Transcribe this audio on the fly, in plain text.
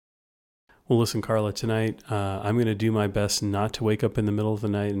Well, listen, Carla, tonight I'm going to do my best not to wake up in the middle of the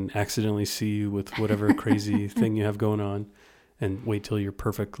night and accidentally see you with whatever crazy thing you have going on, and wait till you're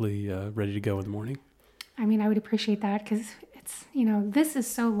perfectly ready to go in the morning. I mean, I would appreciate that because it's, this is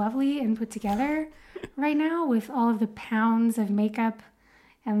so lovely and put together right now with all of the pounds of makeup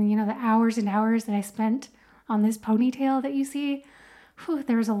and, the hours and hours that I spent on this ponytail that you see. Whew,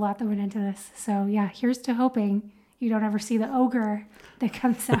 there was a lot that went into this. So yeah, here's to hoping you don't ever see the ogre that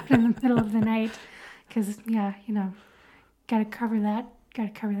comes out in the middle of the night. Because, got to cover that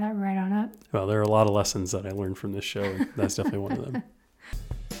right on up. Well, there are a lot of lessons that I learned from this show, and that's definitely one of them.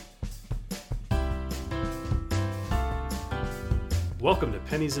 Welcome to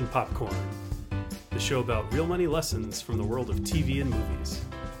Pennies and Popcorn, the show about real money lessons from the world of TV and movies.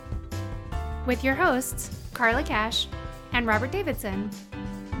 With your hosts, Carla Cash and Robert Davidson,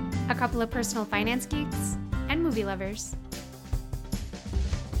 a couple of personal finance geeks and movie lovers.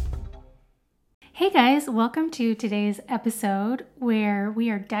 Hey guys, welcome to today's episode where we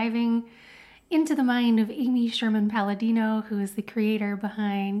are diving into the mind of Amy Sherman Palladino, who is the creator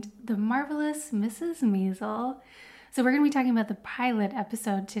behind The Marvelous Mrs. Maisel. So we're going to be talking about the pilot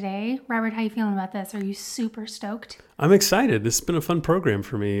episode today. Robert, how you feeling about this? Are you super stoked? I'm excited. This has been a fun program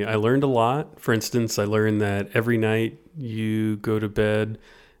for me. I learned a lot. For instance, I learned that every night you go to bed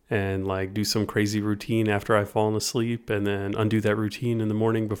and do some crazy routine after I've fallen asleep and then undo that routine in the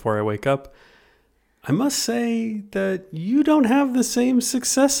morning before I wake up. I must say that you don't have the same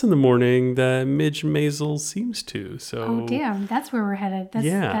success in the morning that Midge Maisel seems to. So, oh, damn. That's where we're headed. That's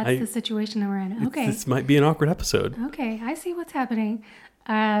the situation that we're in. Okay. This might be an awkward episode. Okay. I see what's happening.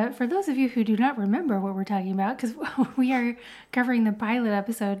 For those of you who do not remember what we're talking about, because we are covering the pilot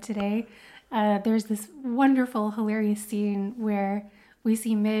episode today, there's this wonderful, hilarious scene where we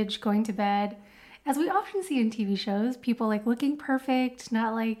see Midge going to bed. As we often see in TV shows, people looking perfect,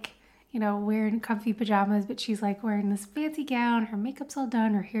 not wearing comfy pajamas, but she's wearing this fancy gown, her makeup's all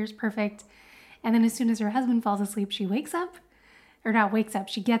done, her hair's perfect. And then as soon as her husband falls asleep, she wakes up, or not wakes up,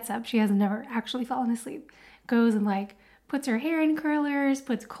 she gets up. She has never actually fallen asleep. Goes and puts her hair in curlers,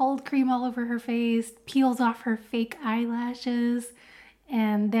 puts cold cream all over her face, peels off her fake eyelashes,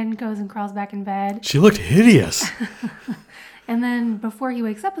 and then goes and crawls back in bed. She looked hideous. And then before he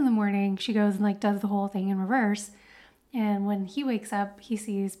wakes up in the morning, she goes and does the whole thing in reverse. And when he wakes up, he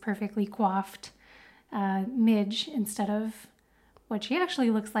sees perfectly coiffed Midge instead of what she actually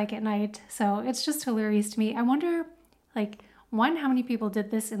looks like at night. So it's just hilarious to me. I wonder, one, how many people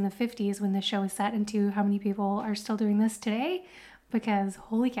did this in the 50s when the show was set, and two, how many people are still doing this today? Because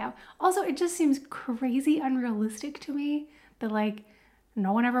holy cow. Also, it just seems crazy unrealistic to me that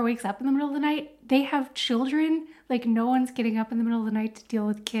no one ever wakes up in the middle of the night. They have children. No one's getting up in the middle of the night to deal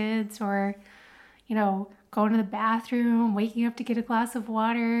with kids or, going to the bathroom, waking up to get a glass of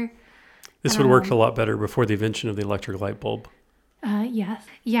water. This would have worked a lot better before the invention of the electric light bulb. Yes.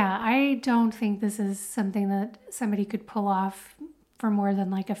 Yeah, I don't think this is something that somebody could pull off for more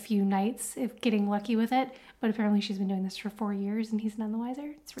than a few nights if getting lucky with it. But apparently she's been doing this for 4 years and he's none the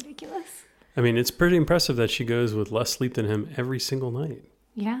wiser. It's ridiculous. I mean, it's pretty impressive that she goes with less sleep than him every single night.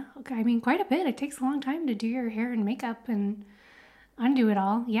 Yeah. Okay. I mean, quite a bit. It takes a long time to do your hair and makeup and undo it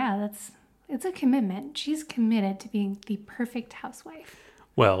all. Yeah, it's a commitment. She's committed to being the perfect housewife.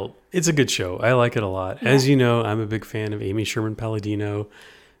 Well, it's a good show. I like it a lot. Yeah. As you know, I'm a big fan of Amy Sherman Palladino.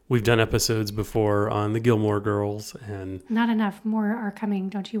 We've done episodes before on the Gilmore Girls, and not enough. More are coming.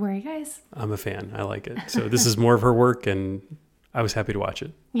 Don't you worry, guys. I'm a fan. I like it. So this is more of her work, and I was happy to watch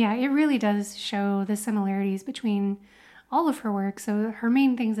it. Yeah, it really does show the similarities between all of her work. So her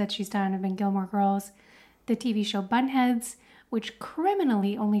main things that she's done have been Gilmore Girls, the TV show Bunheads, which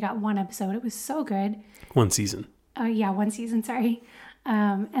criminally only got one episode. It was so good. One season. One season, sorry.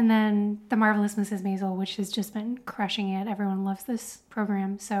 And then The Marvelous Mrs. Maisel, which has just been crushing it. Everyone loves this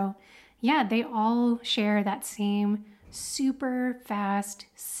program. So yeah, they all share that same super fast,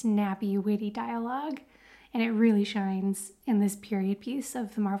 snappy, witty dialogue. And it really shines in this period piece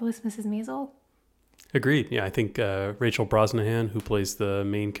of The Marvelous Mrs. Maisel. Agreed. Yeah, I think Rachel Brosnahan, who plays the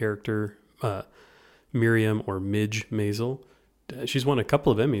main character, Miriam or Midge Maisel, she's won a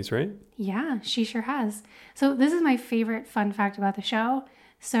couple of Emmys, right? Yeah, she sure has. So this is my favorite fun fact about the show.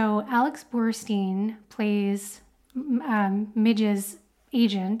 So Alex Borstein plays Midge's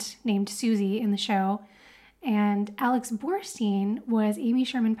agent named Susie in the show. And Alex Borstein was Amy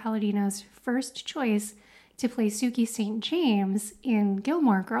Sherman Palladino's first choice to play Sookie St. James in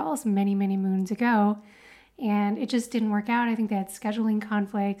Gilmore Girls many, many moons ago. And it just didn't work out. I think they had scheduling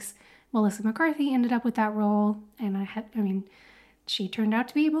conflicts. Melissa McCarthy ended up with that role. And she turned out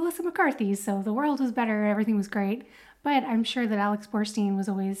to be Melissa McCarthy, so the world was better. Everything was great. But I'm sure that Alex Borstein was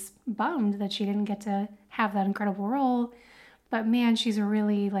always bummed that she didn't get to have that incredible role. But man, she's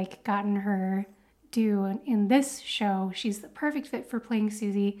really like gotten her due in this show. She's the perfect fit for playing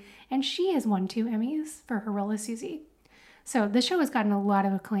Susie, and she has won 2 Emmys for her role as Susie. So the show has gotten a lot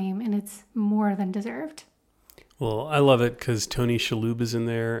of acclaim, and it's more than deserved. Well, I love it because Tony Shalhoub is in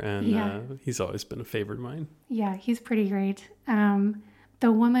there, and he's always been a favorite of mine. Yeah, he's pretty great.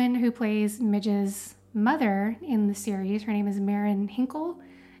 The woman who plays Midge's mother in the series, her name is Maren Hinkle.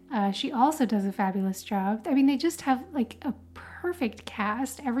 She also does a fabulous job. I mean, they just have like a perfect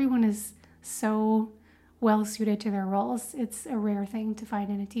cast. Everyone is so well suited to their roles. It's a rare thing to find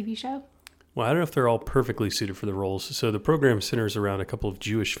in a TV show. Well, I don't know if they're all perfectly suited for the roles. So the program centers around a couple of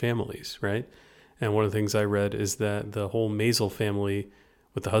Jewish families, right? And one of the things I read is that the whole Maisel family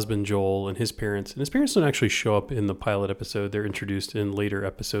with the husband Joel and his parents don't actually show up in the pilot episode. They're introduced in later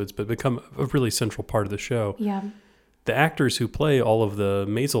episodes, but become a really central part of the show. Yeah. The actors who play all of the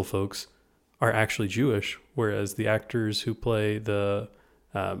Maisel folks are actually Jewish, whereas the actors who play the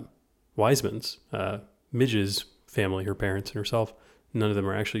Wisemans, Midge's family, her parents and herself, none of them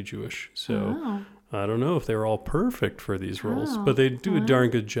are actually Jewish. So I don't know if they're all perfect for these roles, but they do a darn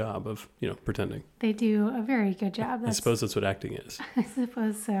good job of, pretending. They do a very good job. I suppose that's what acting is. I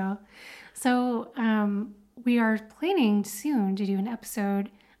suppose so. So we are planning soon to do an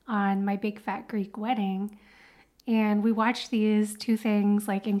episode on My Big Fat Greek Wedding. And we watched these 2 things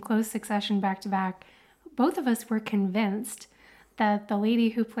like in close succession back to back. Both of us were convinced that the lady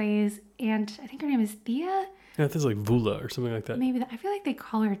who plays Aunt, I think her name is Thea. Yeah, it's like Vula or something like that. Maybe I feel like they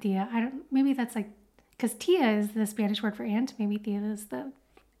call her Thea. Maybe that's like, because Tia is the Spanish word for aunt. Maybe Thea is the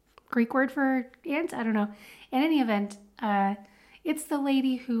Greek word for aunt. I don't know. In any event, it's the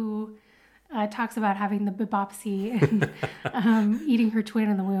lady who talks about having the bibopsy and eating her twin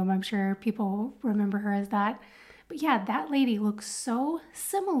in the womb. I'm sure people remember her as that. But yeah, that lady looks so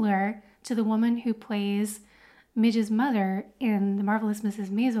similar to the woman who plays Midge's mother in The Marvelous Mrs.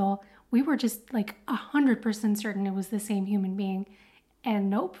 Maisel. We were just like 100% certain it was the same human being. And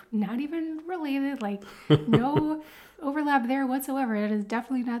nope, not even related. Like no overlap there whatsoever. It is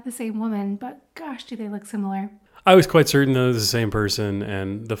definitely not the same woman, but gosh, do they look similar. I was quite certain that it was the same person,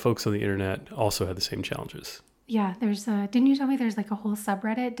 and the folks on the internet also had the same challenges. Yeah, there's didn't you tell me there's like a whole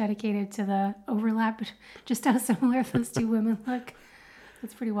subreddit dedicated to the overlap, just how similar those 2 women look?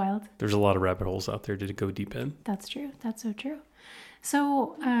 That's pretty wild. There's a lot of rabbit holes out there to go deep in. That's true. That's so true.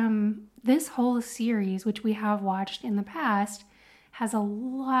 So this whole series, which we have watched in the past, has a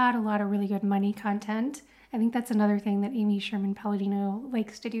lot of really good money content. I think that's another thing that Amy Sherman Palladino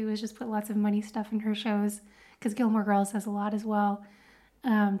likes to do, is just put lots of money stuff in her shows, because Gilmore Girls has a lot as well.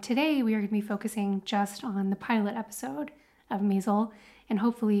 Today, we are going to be focusing just on the pilot episode of Maisel, and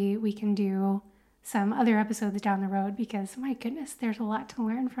hopefully we can do some other episodes down the road, because my goodness, there's a lot to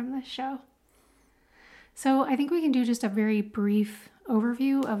learn from this show. So I think we can do just a very brief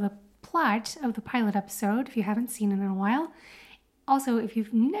overview of the plot of the pilot episode if you haven't seen it in a while. Also, if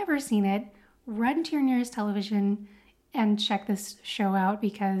you've never seen it, run to your nearest television and check this show out,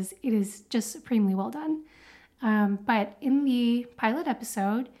 because it is just supremely well done. But in the pilot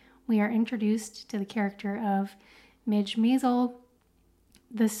episode, we are introduced to the character of Midge Maisel.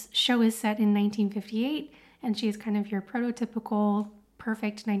 This show is set in 1958, and she is kind of your prototypical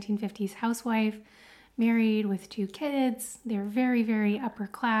perfect 1950s housewife, married with 2 kids. They're very, very upper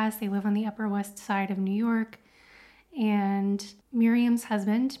class. They live on the Upper West Side of New York. And Miriam's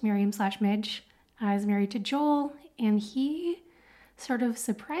husband, Miriam/Midge, is married to Joel, and he sort of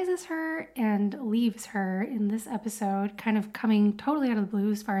surprises her and leaves her in this episode, kind of coming totally out of the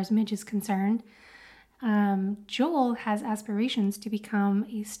blue as far as Midge is concerned. Joel has aspirations to become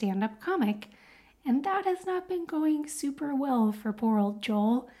a stand-up comic, and that has not been going super well for poor old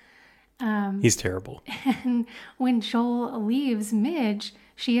Joel. He's terrible. And when Joel leaves Midge,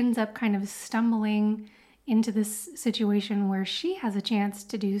 she ends up kind of stumbling into this situation where she has a chance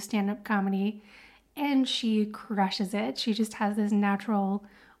to do stand-up comedy, and she crushes it. She just has this natural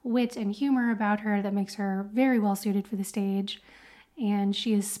wit and humor about her that makes her very well suited for the stage. And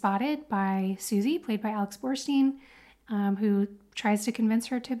she is spotted by Susie, played by Alex Borstein, who tries to convince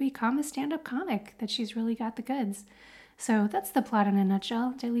her to become a stand-up comic, that she's really got the goods. So that's the plot in a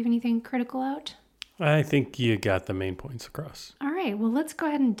nutshell. Did I leave anything critical out? I think you got the main points across. All right, well, let's go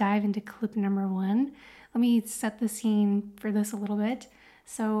ahead and dive into clip number 1. Let me set the scene for this a little bit.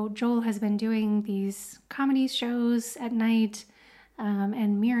 So Joel has been doing these comedy shows at night,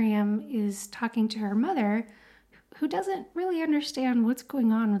 and Miriam is talking to her mother, who doesn't really understand what's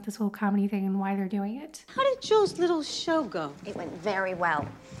going on with this whole comedy thing and why they're doing it. How did Joel's little show go? It went very well.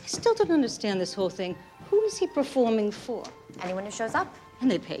 I still don't understand this whole thing. Who is he performing for? Anyone who shows up.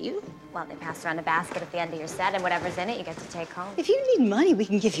 And they pay you? Well, they pass around a basket at the end of your set, and whatever's in it, you get to take home. If you need money, we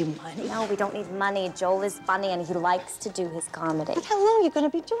can give you money. No, we don't need money. Joel is funny, and he likes to do his comedy. But how long are you going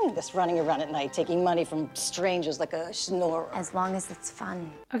to be doing this, running around at night, taking money from strangers like a schnorrer? As long as it's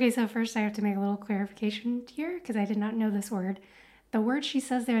fun. Okay, so first I have to make a little clarification here because I did not know this word. The word she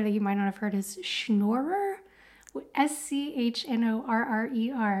says there that you might not have heard is schnorrer.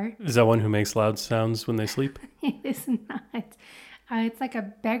 Schnorrer. Is that one who makes loud sounds when they sleep? It is not. It's like a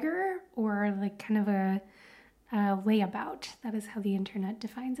beggar or like kind of a layabout. That is how the internet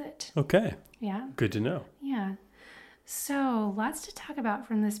defines it. Okay. Yeah. Good to know. Yeah. So lots to talk about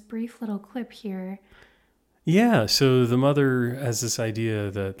from this brief little clip here. Yeah. So the mother has this idea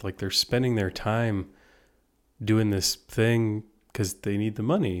that like they're spending their time doing this thing because they need the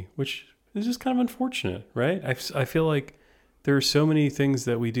money, which is just kind of unfortunate, right? I feel like there are so many things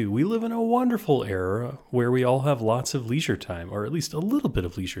that we do. We live in a wonderful era where we all have lots of leisure time, or at least a little bit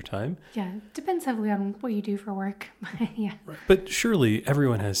of leisure time. Yeah, depends heavily on what you do for work. Yeah. But surely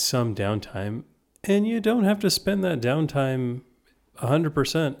everyone has some downtime, and you don't have to spend that downtime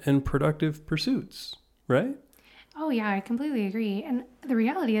 100% in productive pursuits, right? Oh, yeah, I completely agree. And the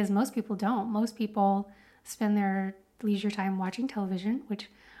reality is most people don't. Most people spend their leisure time watching television, which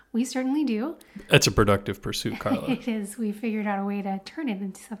we certainly do. That's a productive pursuit, Carla. It is. We figured out a way to turn it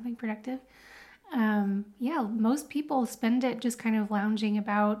into something productive. Yeah, most people spend it just kind of lounging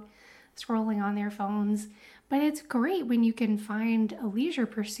about, scrolling on their phones. But it's great when you can find a leisure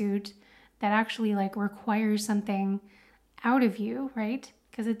pursuit that actually like requires something out of you, right?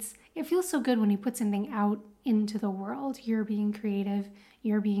 Because it feels so good when you put something out into the world. You're being creative.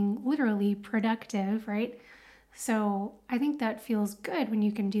 You're being literally productive, right? So I think that feels good when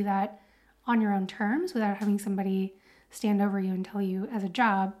you can do that on your own terms without having somebody stand over you and tell you as a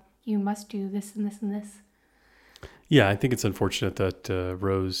job, you must do this and this and this. Yeah, I think it's unfortunate that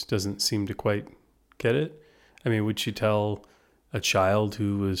Rose doesn't seem to quite get it. I mean, would she tell a child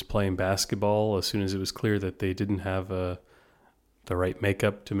who was playing basketball as soon as it was clear that they didn't have the right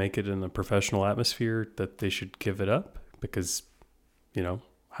makeup to make it in a professional atmosphere that they should give it up? Because,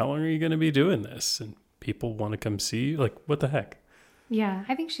 how long are you going to be doing this? And people want to come see you? Like, what the heck? Yeah,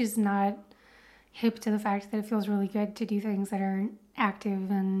 I think she's not hip to the fact that it feels really good to do things that are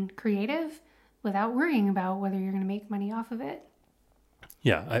active and creative without worrying about whether you're going to make money off of it.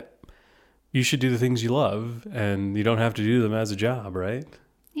 Yeah, you should do the things you love, and you don't have to do them as a job, right?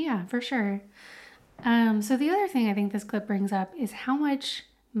 Yeah, for sure. So the other thing I think this clip brings up is how much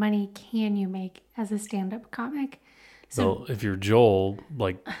money can you make as a stand-up comic? So if you're Joel,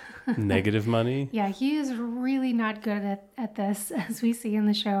 like negative money. Yeah, he is really not good at this, as we see in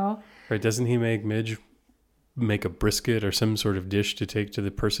the show. Right? Doesn't he make Midge make a brisket or some sort of dish to take to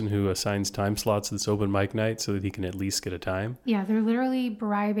the person who assigns time slots this open mic night so that he can at least get a time? Yeah, they're literally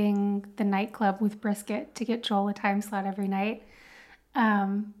bribing the nightclub with brisket to get Joel a time slot every night.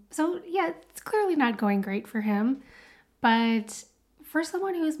 So yeah, it's clearly not going great for him. But for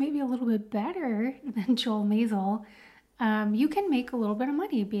someone who is maybe a little bit better than Joel Maisel, you can make a little bit of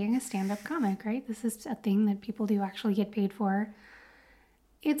money being a stand-up comic, right? This is a thing that people do actually get paid for.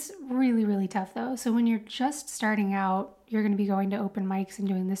 It's really, really tough though. So when you're just starting out, you're going to be going to open mics and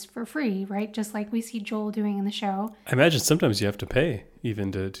doing this for free, right? Just like we see Joel doing in the show. I imagine sometimes you have to pay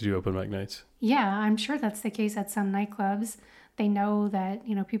even to do open mic nights. Yeah, I'm sure that's the case at some nightclubs. They know that,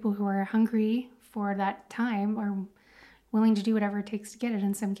 people who are hungry for that time are willing to do whatever it takes to get it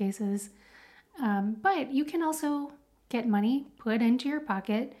in some cases. But you can also get money put into your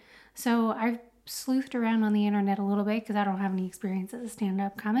pocket. So I've sleuthed around on the internet a little bit because I don't have any experience as a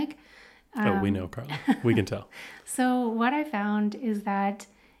stand-up comic. We know, Carla. We can tell. So what I found is that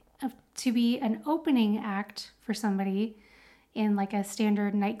to be an opening act for somebody in like a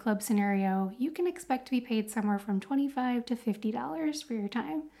standard nightclub scenario, you can expect to be paid somewhere from $25 to $50 for your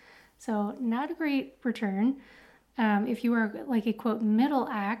time. So not a great return. If you are like a quote middle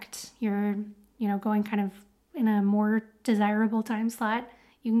act, you're, going kind of in a more desirable time slot,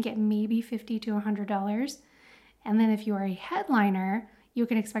 you can get maybe $50 to $100. And then if you are a headliner, you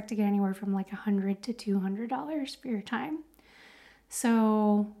can expect to get anywhere from like $100 to $200 for your time.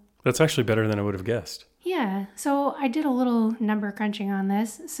 So that's actually better than I would have guessed. Yeah. So I did a little number crunching on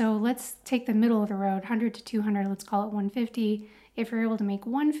this. So let's take the middle of the road, 100 to 200, let's call it 150. If you're able to make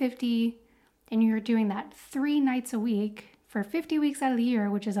 150 and you're doing that 3 nights a week for 50 weeks out of the year,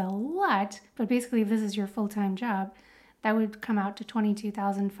 which is a lot, but basically if this is your full-time job, that would come out to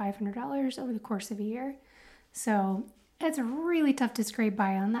 $22,500 over the course of a year. So it's really tough to scrape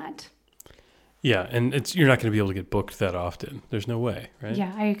by on that. Yeah, and you're not going to be able to get booked that often. There's no way, right?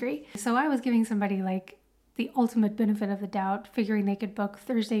 Yeah, I agree. So I was giving somebody like the ultimate benefit of the doubt, figuring they could book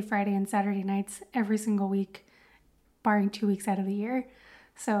Thursday, Friday, and Saturday nights every single week, barring 2 weeks out of the year.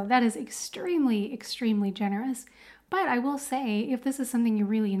 So that is extremely, extremely generous. But I will say, if this is something you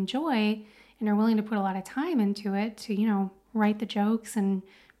really enjoy and are willing to put a lot of time into it to, write the jokes and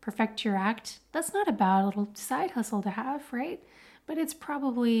perfect your act, that's not a bad little side hustle to have, right? But it's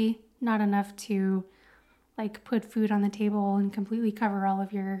probably not enough to put food on the table and completely cover all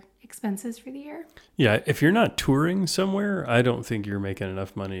of your expenses for the year. Yeah, if you're not touring somewhere, I don't think you're making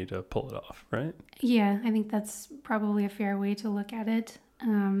enough money to pull it off, right? Yeah, I think that's probably a fair way to look at it.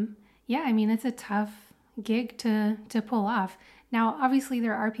 It's a tough gig to pull off. Now, obviously,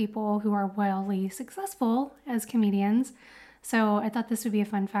 there are people who are wildly successful as comedians. So I thought this would be a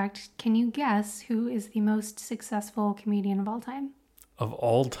fun fact. Can you guess who is the most successful comedian of all time? Of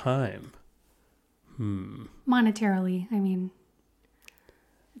all time? Monetarily, I mean.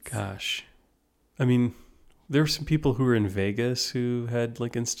 Gosh. I mean, there were some people who were in Vegas who had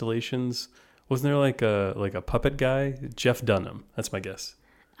installations. Wasn't there a puppet guy? Jeff Dunham. That's my guess.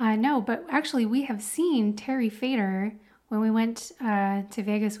 No, but actually we have seen Terry Fader when we went to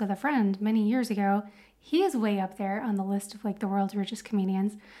Vegas with a friend many years ago. He is way up there on the list of the world's richest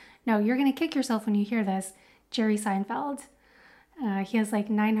comedians. No, you're going to kick yourself when you hear this. Jerry Seinfeld. He has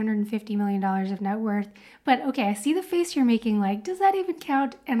 $950 million of net worth. But okay, I see the face you're making, does that even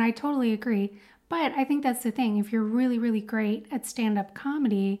count? And I totally agree. But I think that's the thing. If you're really, really great at stand-up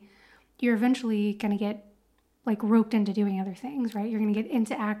comedy, you're eventually going to get roped into doing other things, right? You're going to get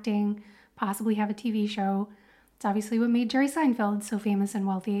into acting, possibly have a TV show. It's obviously what made Jerry Seinfeld so famous and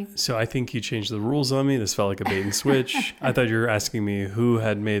wealthy. So I think you changed the rules on me. This felt like a bait and switch. I thought you were asking me who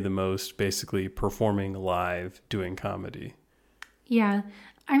had made the most basically performing live doing comedy. Yeah.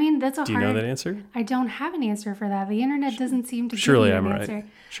 I mean, that's a hard... Do you know that answer? I don't have an answer for that. The internet doesn't seem to Surely give I'm you an right. answer.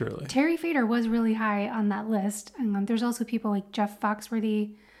 Surely. Terry Fader was really high on that list. There's also people like Jeff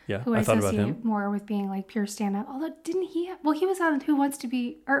Foxworthy, who I thought about associate him more with being pure stand-up. Although, didn't he... he was on Who Wants to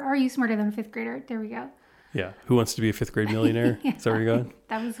Be... Or Are You Smarter Than a Fifth Grader? There we go. Yeah. Who Wants to Be a Fifth Grade Millionaire? Yeah. Is that where you're going?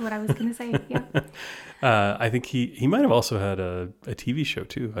 That was what I was going to say, yeah. I think he might have also had a TV show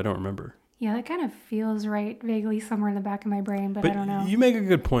too. I don't remember. Yeah, that kind of feels right vaguely somewhere in the back of my brain, but I don't know. You make a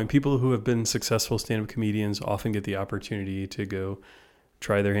good point. People who have been successful stand-up comedians often get the opportunity to go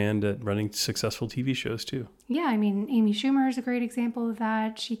try their hand at running successful TV shows too. Yeah, I mean, Amy Schumer is a great example of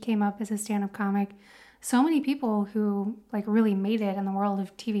that. She came up as a stand-up comic. So many people who really made it in the world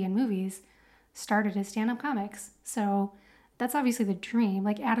of TV and movies started as stand-up comics. So that's obviously the dream.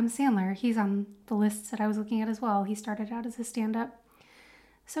 Adam Sandler, he's on the lists that I was looking at as well. He started out as a stand-up.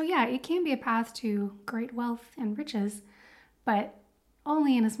 So yeah, it can be a path to great wealth and riches, but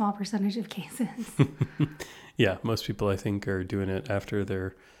only in a small percentage of cases. Yeah, most people I think are doing it after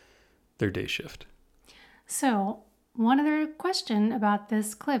their day shift. So one other question about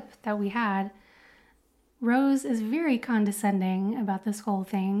this clip that we had, Rose is very condescending about this whole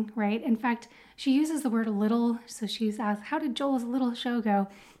thing, right? In fact, she uses the word little. So she's asked, how did Joel's little show go?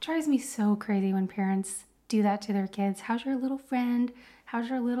 It drives me so crazy when parents do that to their kids. How's your little friend? How's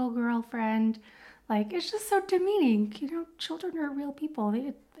your little girlfriend? It's just so demeaning. Children are real people.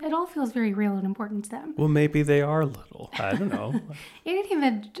 It all feels very real and important to them. Well, maybe they are little. I don't know. Anything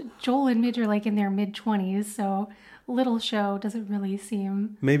that Joel and Midge are in their mid-20s, so little show doesn't really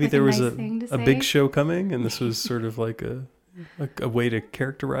seem maybe there was nice thing to a say. big show coming, and this was sort of a way to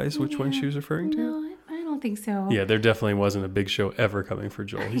characterize which one she was referring to. No, I don't think so. Yeah, there definitely wasn't a big show ever coming for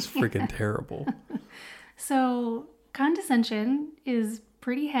Joel. He's freaking terrible. So condescension is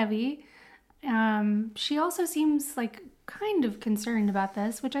pretty heavy. She also seems kind of concerned about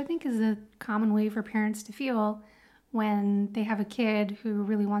this, which I think is a common way for parents to feel when they have a kid who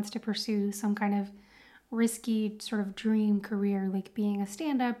really wants to pursue some kind of risky sort of dream career, like being a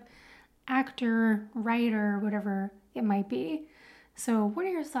stand-up actor, writer, whatever it might be. So what are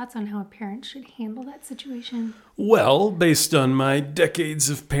your thoughts on how a parent should handle that situation? Well, based on my decades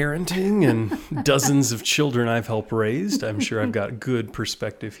of parenting and dozens of children I've helped raise, I'm sure I've got good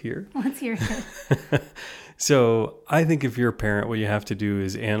perspective here. Let's hear it. So I think if you're a parent, what you have to do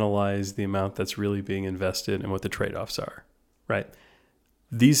is analyze the amount that's really being invested and what the trade-offs are, right?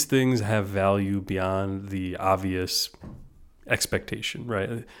 These things have value beyond the obvious expectation,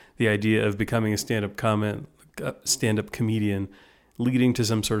 right? The idea of becoming a stand-up comedian, leading to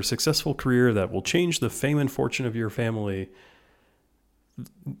some sort of successful career that will change the fame and fortune of your family.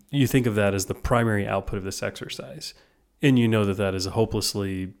 You think of that as the primary output of this exercise. And you know that that is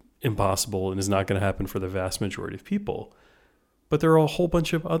hopelessly impossible and is not going to happen for the vast majority of people. But there are a whole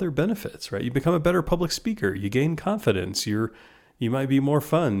bunch of other benefits, right? You become a better public speaker. You gain confidence. You're You might be more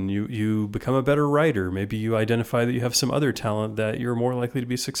fun. You become a better writer. Maybe you identify that you have some other talent that you're more likely to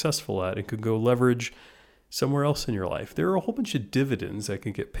be successful at and could go leverage somewhere else in your life. There are a whole bunch of dividends that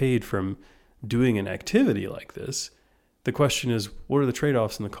can get paid from doing an activity like this. The question is, what are the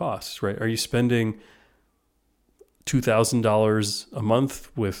trade-offs and the costs, right? Are you spending $2,000 a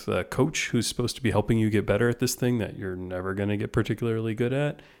month with a coach who's supposed to be helping you get better at this thing that you're never going to get particularly good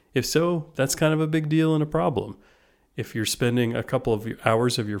at? If so, that's kind of a big deal and a problem. If you're spending a couple of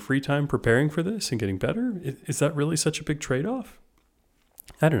hours of your free time preparing for this and getting better, is that really such a big trade-off?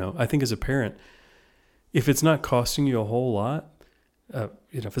 I don't know. I think as a parent, if it's not costing you a whole lot,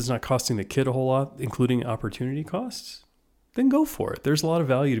 if it's not costing the kid a whole lot, including opportunity costs, then go for it. There's a lot of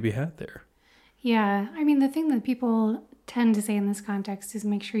value to be had there. Yeah. I mean, the thing that people tend to say in this context is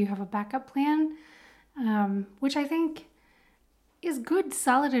make sure you have a backup plan, which I think is good,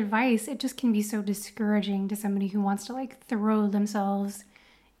 solid advice. It just can be so discouraging to somebody who wants to like throw themselves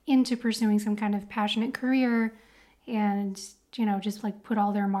into pursuing some kind of passionate career and, just like put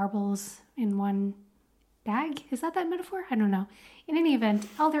all their marbles in one bag. Is that metaphor? I don't know. In any event,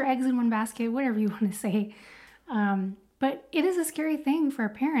 all their eggs in one basket, whatever you want to say. But it is a scary thing for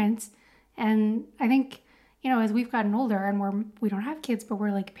parents. And I think, as we've gotten older and we don't have kids, but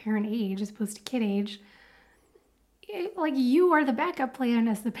we're like parent age as opposed to kid age, like you are the backup plan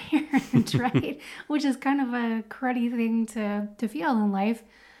as the parent, right? Which is kind of a cruddy thing to feel in life.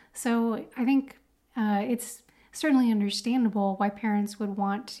 So I think it's certainly understandable why parents would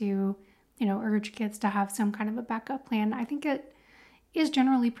want to, urge kids to have some kind of a backup plan. I think it is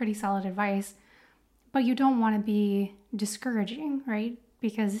generally pretty solid advice, but you don't want to be discouraging, right?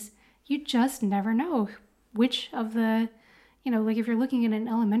 Because you just never know which of the, like if you're looking at an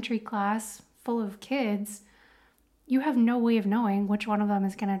elementary class full of kids, you have no way of knowing which one of them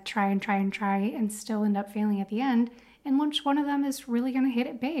is going to try and still end up failing at the end, and which one of them is really going to hit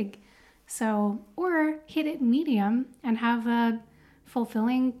it big. So, or hit it medium and have a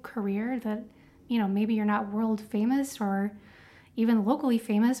fulfilling career that, maybe you're not world famous or even locally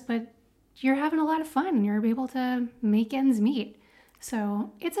famous, but you're having a lot of fun and you're able to make ends meet.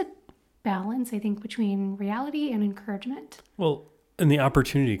 So it's a balance, I think, between reality and encouragement. Well, and the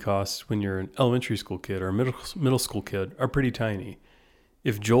opportunity costs when you're an elementary school kid or a middle school kid are pretty tiny.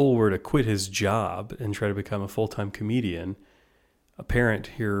 If Joel were to quit his job and try to become a full-time comedian, a parent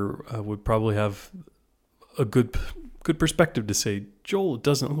here would probably have a good perspective to say, Joel, it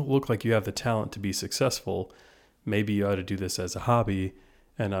doesn't look like you have the talent to be successful. Maybe you ought to do this as a hobby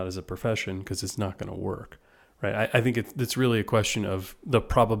and not as a profession because it's not going to work. Right? I think it's really a question of the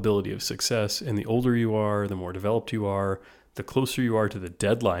probability of success. And the older you are, the more developed you are, the closer you are to the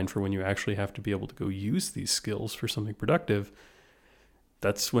deadline for when you actually have to be able to go use these skills for something productive,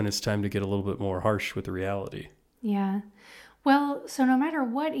 that's when it's time to get a little bit more harsh with the reality. Yeah. Well, so no matter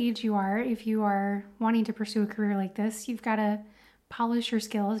what age you are, if you are wanting to pursue a career like this, you've got to polish your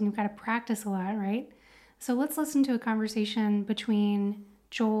skills and you've got to practice a lot, right? So let's listen to a conversation between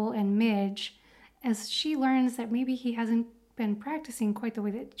Joel and Midge as she learns that maybe he hasn't been practicing quite the way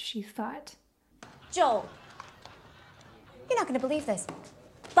that she thought. Joel, you're not going to believe this.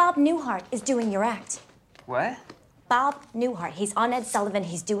 Bob Newhart is doing your act. What? Bob Newhart. He's on Ed Sullivan.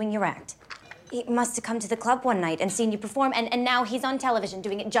 He's doing your act. He must have come to the club one night and seen you perform, and now he's on television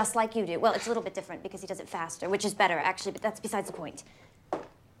doing it just like you do. Well, it's a little bit different because he does it faster, which is better, actually, but that's besides the point.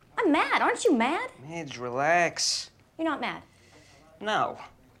 I'm mad. Aren't you mad? Midge, relax. You're not mad. No.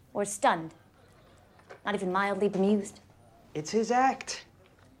 Or stunned. Not even mildly bemused. It's his act.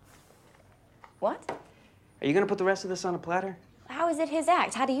 What? Are you gonna put the rest of this on a platter? How is it his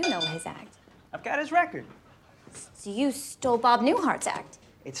act? How do you know his act? I've got his record. So you stole Bob Newhart's act?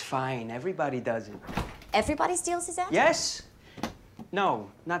 It's fine. Everybody does it. Everybody steals his act? Yes? No,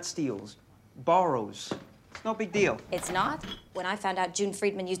 not steals. Borrows. It's no big deal. It's not? When I found out June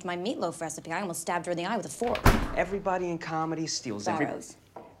Friedman used my meatloaf recipe, I almost stabbed her in the eye with a fork. Everybody in comedy steals.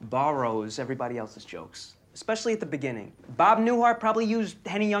 Borrows. Everybody else's jokes. Especially at the beginning. Bob Newhart probably used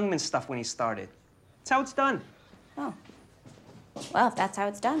Henny Youngman's stuff when he started. That's how it's done. Oh. Well, if that's how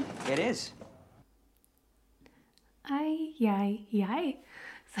it's done. It is. Yay.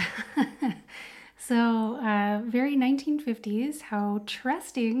 So, very 1950s, how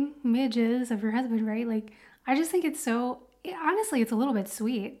trusting Midge is of her husband, right? Like, I just think honestly, it's a little bit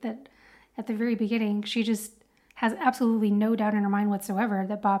sweet that at the very beginning, she just has absolutely no doubt in her mind whatsoever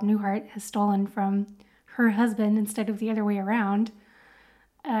that Bob Newhart has stolen from her husband instead of the other way around.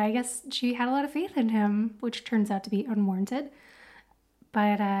 I guess she had a lot of faith in him, which turns out to be unwarranted.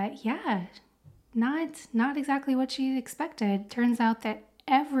 But, yeah, not exactly what she expected. Turns out that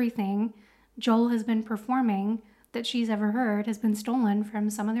everything Joel has been performing that she's ever heard has been stolen from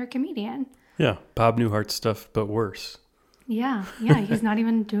some other comedian. Yeah, Bob Newhart stuff, but worse. Yeah, he's not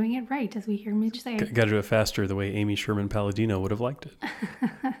even doing it right, as we hear Mitch say. Got to do it faster the way Amy Sherman Palladino would have liked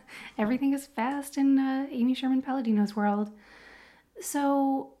it. Everything is fast in Amy Sherman Palladino's world.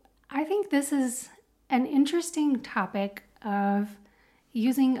 So I think this is an interesting topic of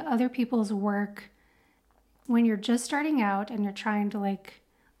using other people's work when you're just starting out and you're trying to like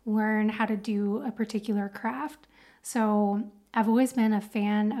learn how to do a particular craft. So I've always been a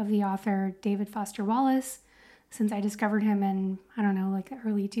fan of the author David Foster Wallace since I discovered him in, I don't know, like the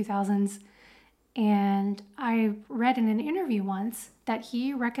early 2000s. And I read in an interview once that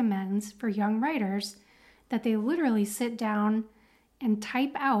he recommends for young writers that they literally sit down and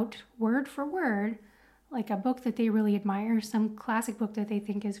type out word for word like a book that they really admire, some classic book that they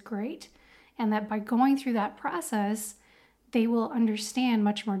think is great. And that by going through that process, they will understand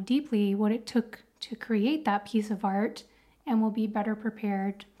much more deeply what it took to create that piece of art and will be better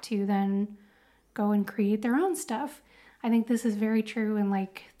prepared to then go and create their own stuff. I think this is very true in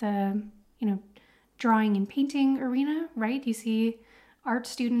like the, drawing and painting arena, right? You see art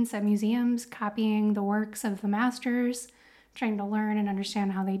students at museums copying the works of the masters, trying to learn and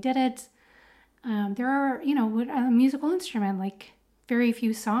understand how they did it. There are, a musical instrument, like very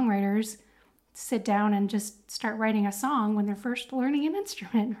few songwriters sit down and just start writing a song when they're first learning an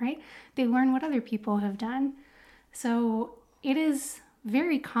instrument, right? They learn what other people have done. So it is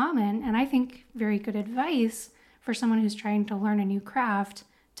very common, and I think very good advice for someone who's trying to learn a new craft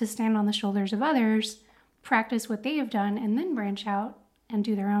to stand on the shoulders of others, practice what they have done, and then branch out and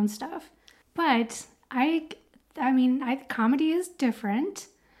do their own stuff. But I comedy is different.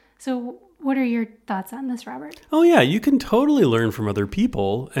 So what are your thoughts on this, Robert? Oh, yeah, you can totally learn from other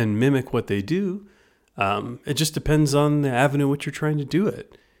people and mimic what they do. It just depends on the avenue which you're trying to do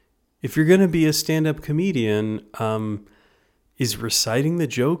it. If you're going to be a stand-up comedian, is reciting the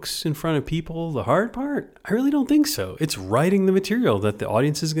jokes in front of people the hard part? I really don't think so. It's writing the material that the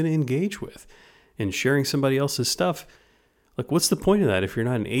audience is going to engage with and sharing somebody else's stuff. Like, what's the point of that if you're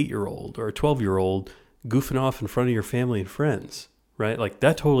not an 8-year-old or a 12-year-old goofing off in front of your family and friends, right? Like,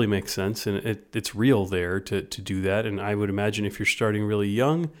 that totally makes sense, and it's real there to do that. And I would imagine if you're starting really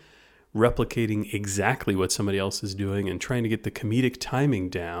young, replicating exactly what somebody else is doing and trying to get the comedic timing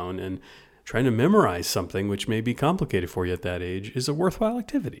down and trying to memorize something which may be complicated for you at that age is a worthwhile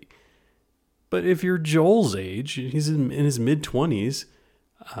activity. But if you're Joel's age, he's in his mid-20s,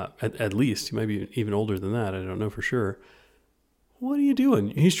 at least, he might be even older than that, I don't know for sure. What are you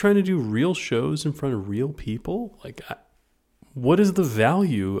doing? He's trying to do real shows in front of real people? Like, what is the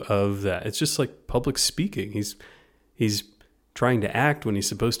value of that? It's just like public speaking. He's trying to act when he's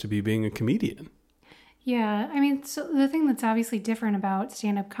supposed to be being a comedian. Yeah, so the thing that's obviously different about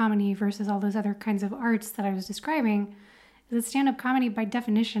stand-up comedy versus all those other kinds of arts that I was describing is that stand-up comedy by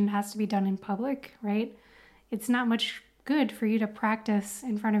definition has to be done in public, right? It's not much good for you to practice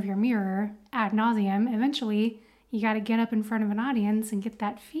in front of your mirror ad nauseum. Eventually, you got to get up in front of an audience and get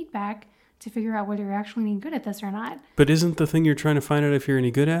that feedback to figure out whether you're actually any good at this or not. But isn't the thing you're trying to find out if you're any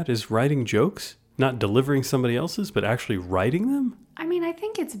good at is writing jokes? Not delivering somebody else's, but actually writing them? I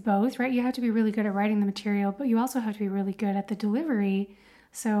think it's both, right? You have to be really good at writing the material, but you also have to be really good at the delivery.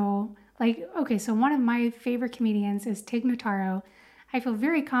 So, so one of my favorite comedians is Tig Notaro. I feel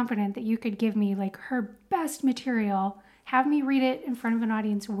very confident that you could give me like her best material, have me read it in front of an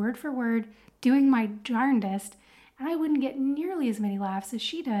audience word for word, doing my darndest, and I wouldn't get nearly as many laughs as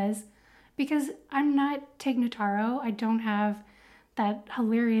she does because I'm not Tig Notaro. I don't have that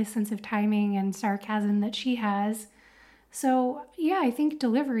hilarious sense of timing and sarcasm that she has. So yeah, I think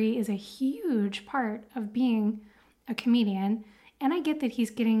delivery is a huge part of being a comedian. And I get that he's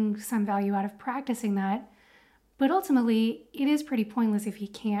getting some value out of practicing that. But ultimately, it is pretty pointless if he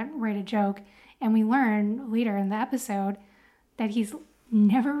can't write a joke. And we learn later in the episode that he's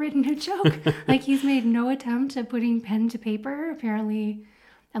never written a joke. Like, he's made no attempt at putting pen to paper, apparently,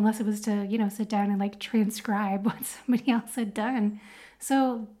 unless it was to, sit down and like transcribe what somebody else had done.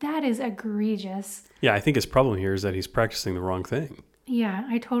 So that is egregious. Yeah, I think his problem here is that he's practicing the wrong thing. Yeah,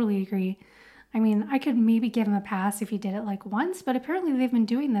 I totally agree. I could maybe give him a pass if he did it like once, but apparently they've been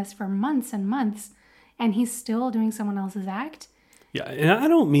doing this for months and months, and he's still doing someone else's act. Yeah, and I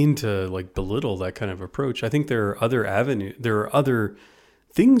don't mean to like belittle that kind of approach. I think there are other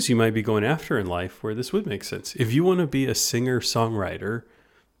things you might be going after in life where this would make sense. If you want to be a singer-songwriter,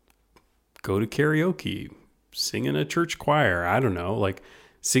 go to karaoke, sing in a church choir. I don't know, like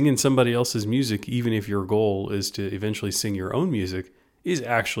singing somebody else's music, even if your goal is to eventually sing your own music, is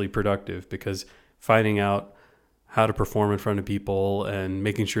actually productive because finding out how to perform in front of people and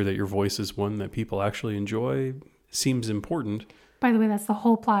making sure that your voice is one that people actually enjoy seems important. By the way, that's the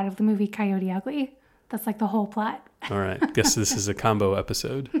whole plot of the movie Coyote Ugly. That's like the whole plot. All right. Guess this is a combo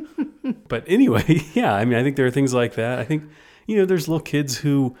episode. But anyway, yeah, I mean, I think there are things like that. I think, there's little kids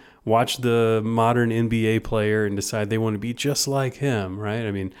who watch the modern NBA player and decide they want to be just like him, right?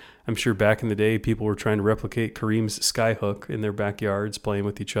 I mean, I'm sure back in the day, people were trying to replicate Kareem's skyhook in their backyards, playing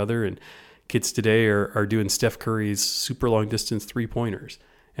with each other. And kids today are doing Steph Curry's super long distance 3-pointers.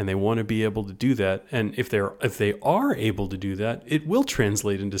 And they want to be able to do that. And if they are able to do that, it will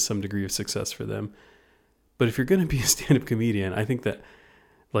translate into some degree of success for them. But if you're going to be a stand-up comedian, I think that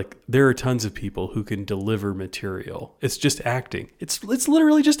there are tons of people who can deliver material. It's just acting. It's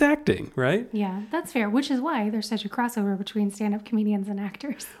literally just acting, right? Yeah, that's fair, which is why there's such a crossover between stand-up comedians and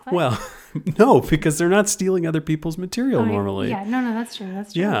actors. But... Well, no, because they're not stealing other people's material normally. Yeah, no, that's true.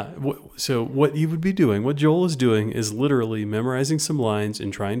 That's true. Yeah. So what you would be doing, what Joel is doing, is literally memorizing some lines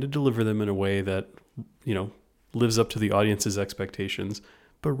and trying to deliver them in a way that, lives up to the audience's expectations.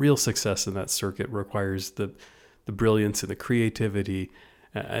 But real success in that circuit requires the brilliance and the creativity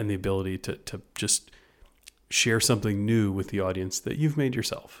and the ability to just share something new with the audience that you've made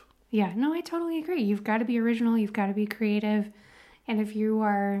yourself. Yeah, no, I totally agree. You've got to be original. You've got to be creative. And if you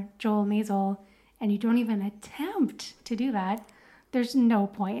are Joel Maisel and you don't even attempt to do that, there's no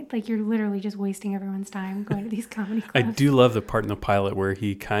point. You're literally just wasting everyone's time going to these comedy clubs. I do love the part in the pilot where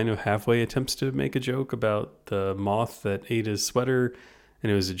he kind of halfway attempts to make a joke about the moth that ate his sweater. And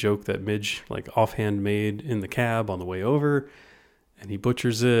it was a joke that Midge offhand made in the cab on the way over. And he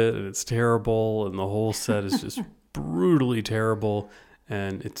butchers it, and it's terrible, and the whole set is just brutally terrible,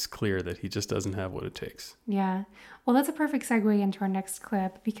 and it's clear that he just doesn't have what it takes. Yeah. Well, that's a perfect segue into our next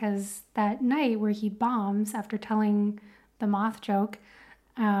clip, because that night where he bombs after telling the moth joke,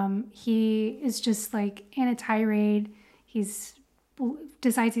 he is just in a tirade. He's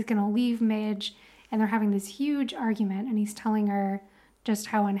decides he's going to leave Midge, and they're having this huge argument, and he's telling her just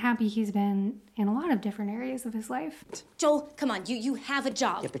how unhappy he's been in a lot of different areas of his life. Joel, come on, you have a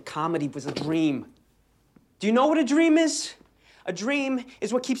job. Yeah, but comedy was a dream. Do you know what a dream is? A dream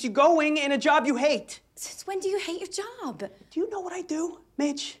is what keeps you going in a job you hate. Since when do you hate your job? Do you know what I do,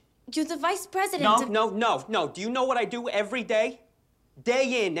 Midge? You're the vice president. No. Do you know what I do every day?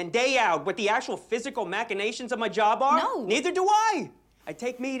 Day in and day out, what the actual physical machinations of my job are? No. Neither do I. I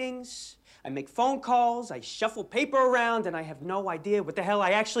take meetings, I make phone calls, I shuffle paper around, and I have no idea what the hell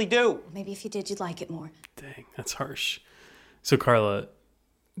I actually do. Maybe if you did, you'd like it more. Dang, that's harsh. So, Carla,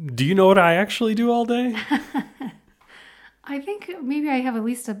 do you know what I actually do all day? I think maybe I have at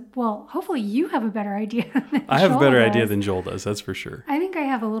least hopefully you have a better idea than I have Joel a better does. idea than Joel does, that's for sure. I think I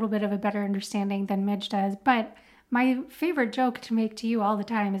have a little bit of a better understanding than Midge does, but my favorite joke to make to you all the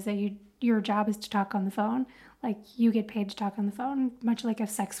time is that your job is to talk on the phone. You get paid to talk on the phone, much like a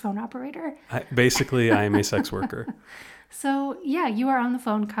sex phone operator. I am a sex worker. So yeah, you are on the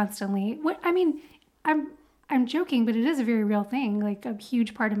phone constantly. I'm joking, but it is a very real thing. A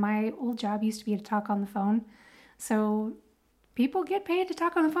huge part of my old job used to be to talk on the phone. So people get paid to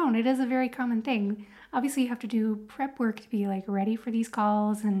talk on the phone. It is a very common thing. Obviously, you have to do prep work to be ready for these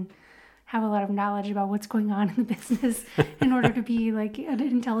calls and have a lot of knowledge about what's going on in the business in order to be an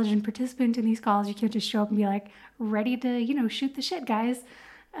intelligent participant in these calls. You can't just show up and be ready to, shoot the shit, guys.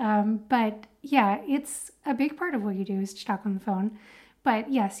 But yeah, it's a big part of what you do is to talk on the phone.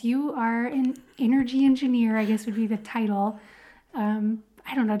 But yes, you are an energy engineer, I guess would be the title.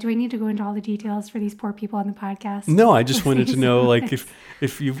 I don't know. Do I need to go into all the details for these poor people on the podcast? No, I just wanted to know,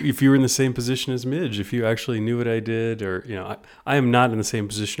 if you were in the same position as Midge, if you actually knew what I did, or I am not in the same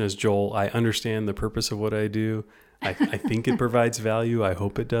position as Joel. I understand the purpose of what I do. I think it provides value. I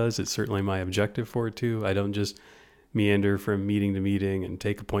hope it does. It's certainly my objective for it too. I don't just meander from meeting to meeting and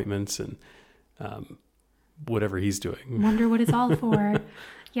take appointments and whatever he's doing. Wonder what it's all for.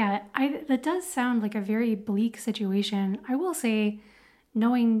 Yeah, that does sound like a very bleak situation. I will say,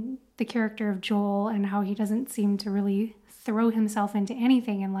 knowing the character of Joel and how he doesn't seem to really throw himself into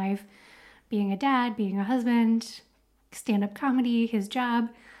anything in life, being a dad, being a husband, stand-up comedy, his job,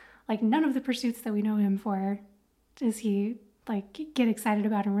 none of the pursuits that we know him for does he get excited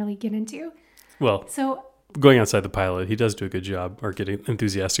about and really get into. Well, so going outside the pilot, he does do a good job, or getting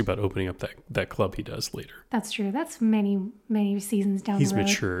enthusiastic about opening up that club he does later. That's true. That's many, many seasons down the road.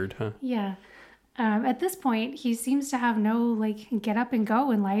 He's matured, huh? Yeah. At this point, he seems to have no get up and go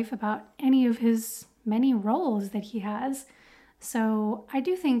in life about any of his many roles that he has. So I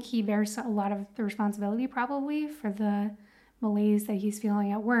do think he bears a lot of the responsibility probably for the malaise that he's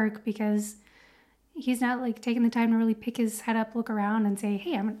feeling at work, because he's not taking the time to really pick his head up, look around and say,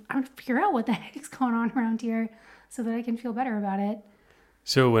 hey, I'm going to figure out what the heck is going on around here so that I can feel better about it.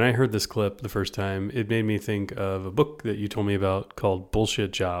 So when I heard this clip the first time, it made me think of a book that you told me about called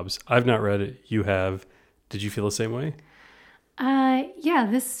Bullshit Jobs. I've not read it. You have. Did you feel the same way? Yeah,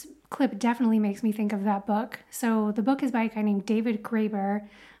 this clip definitely makes me think of that book. So the book is by a guy named David Graeber.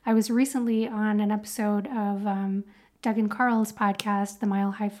 I was recently on an episode of Doug and Carl's podcast, The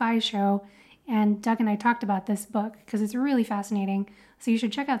Mile High Five Show, and Doug and I talked about this book because it's really fascinating. So you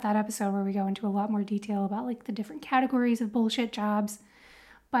should check out that episode where we go into a lot more detail about like the different categories of bullshit jobs.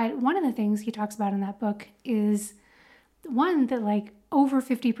 But one of the things he talks about in that book is one that like over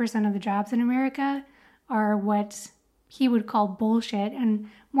 50% of the jobs in America are what he would call bullshit. And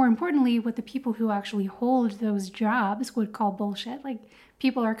more importantly, what the people who actually hold those jobs would call bullshit. Like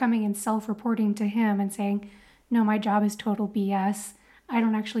people are coming and self-reporting to him and saying, no, my job is total BS. I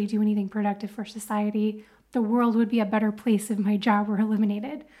don't actually do anything productive for society. The world would be a better place if my job were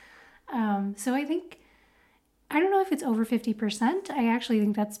eliminated. So I don't know if it's over 50%. I actually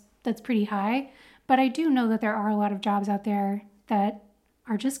think that's pretty high. But I do know that there are a lot of jobs out there that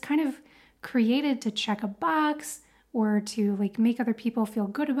are just kind of created to check a box or to like make other people feel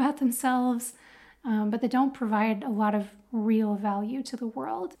good about themselves, but they don't provide a lot of real value to the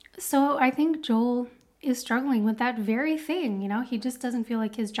world. So I think Joel is struggling with that very thing. You know, he just doesn't feel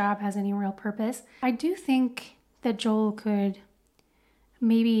like his job has any real purpose. I do think that Joel could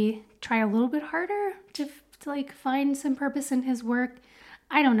maybe try a little bit harder to like find some purpose in his work.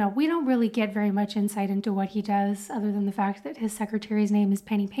 I don't know. We don't really get very much insight into what he does other than the fact that his secretary's name is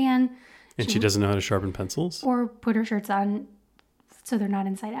Penny Pan. And she doesn't know how to sharpen pencils? Or put her shirts on so they're not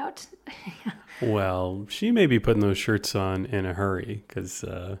inside out. Well, she may be putting those shirts on in a hurry because...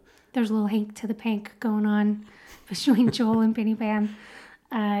 there's a little Hank to the Pank going on between Joel and Penny Pan.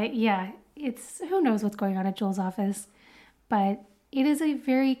 Yeah, it's who knows what's going on at Joel's office. But it is a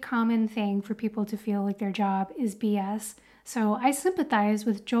very common thing for people to feel like their job is BS. So I sympathize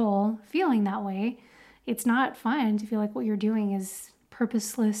with Joel feeling that way. It's not fun to feel like what you're doing is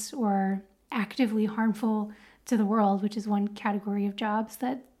purposeless or actively harmful to the world, which is one category of jobs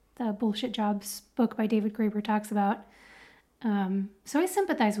that the Bullshit Jobs book by David Graeber talks about. So I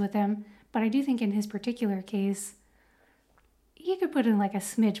sympathize with him, but I do think in his particular case, he could put in like a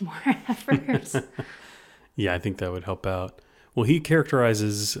smidge more effort. Yeah, I think that would help out. Well, he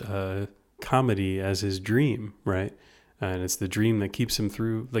characterizes comedy as his dream, right? And it's the dream that keeps him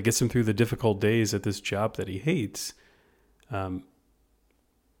through, that gets him through the difficult days at this job that he hates. A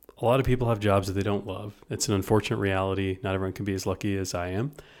lot of people have jobs that they don't love. It's an unfortunate reality. Not everyone can be as lucky as I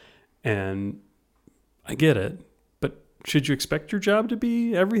am. And I get it. But should you expect your job to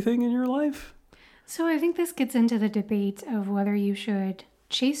be everything in your life? So I think this gets into the debate of whether you should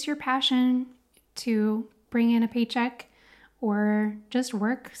chase your passion to bring in a paycheck or just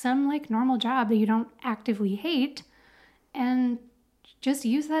work some like normal job that you don't actively hate and just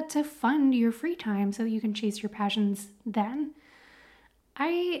use that to fund your free time so that you can chase your passions then.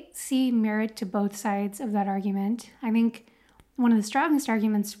 I see merit to both sides of that argument. I think one of the strongest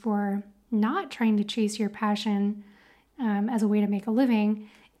arguments for not trying to chase your passion as a way to make a living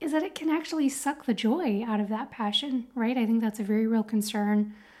is that it can actually suck the joy out of that passion, right? I think that's a very real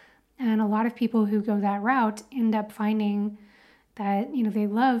concern. And a lot of people who go that route end up finding that, you know, they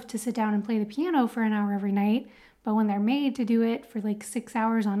love to sit down and play the piano for an hour every night, but when they're made to do it for like 6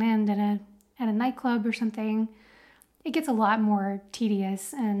 hours on end at a nightclub or something, it gets a lot more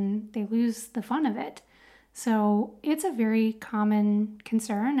tedious and they lose the fun of it. So it's a very common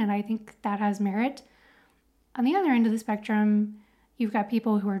concern, and I think that has merit. On the other end of the spectrum, you've got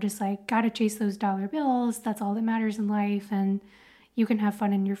people who are just like, gotta chase those dollar bills. That's all that matters in life. And you can have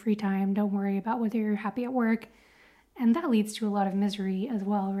fun in your free time. Don't worry about whether you're happy at work. And that leads to a lot of misery as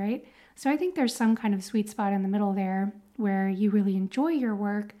well, right? So I think there's some kind of sweet spot in the middle there where you really enjoy your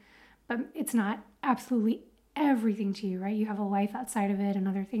work, but it's not absolutely everything to you, right? You have a life outside of it and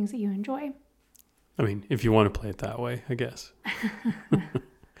other things that you enjoy. I mean, if you want to play it that way, I guess.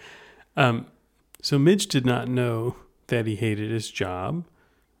 So Midge did not know that he hated his job.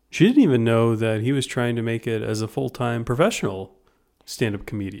 She didn't even know that he was trying to make it as a full-time professional stand-up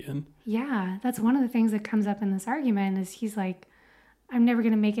comedian. Yeah, that's one of the things that comes up in this argument is he's like, I'm never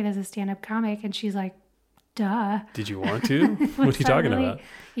going to make it as a stand-up comic. And she's like, duh. Did you want to? What are you talking about?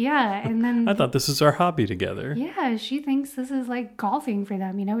 Yeah, and then... I thought this was our hobby together. Yeah, she thinks this is like golfing for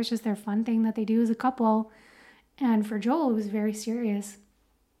them. You know, it's just their fun thing that they do as a couple. And for Joel, it was very serious.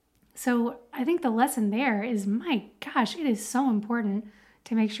 So I think the lesson there is, my gosh, it is so important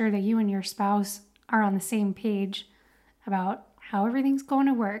to make sure that you and your spouse are on the same page about how everything's going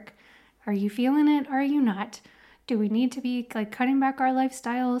to work. Are you feeling it? Are you not? Do we need to be like cutting back our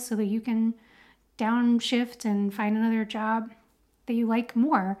lifestyle so that you can downshift and find another job? I that you like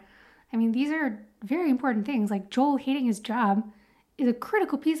more. I mean, these are very important things. Like Joel hating his job is a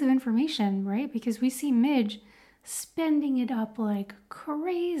critical piece of information, right? Because we see Midge spending it up like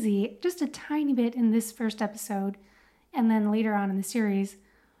crazy, just a tiny bit in this first episode. And then later on in the series,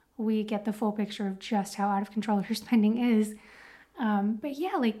 we get the full picture of just how out of control her spending is. But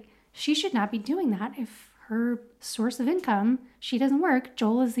yeah, like she should not be doing that. If her source of income, she doesn't work,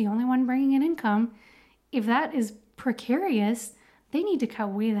 Joel is the only one bringing in income. If that is precarious, they need to cut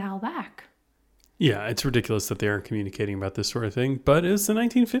way the hell back. Yeah, it's ridiculous that they aren't communicating about this sort of thing, but it's the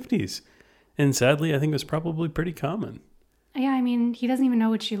 1950s. And sadly, I think it was probably pretty common. Yeah, I mean, he doesn't even know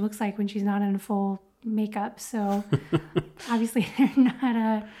what she looks like when she's not in full makeup. So obviously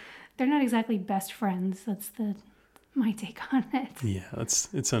they're not exactly best friends. That's my take on it. Yeah,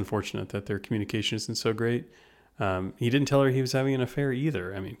 it's unfortunate that their communication isn't so great. He didn't tell her he was having an affair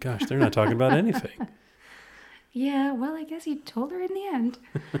either. I mean, gosh, they're not talking about anything. Yeah, well, I guess he told her in the end.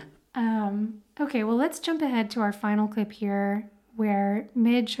 Okay, well, let's jump ahead to our final clip here where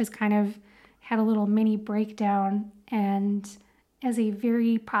Midge has kind of had a little mini breakdown, and as a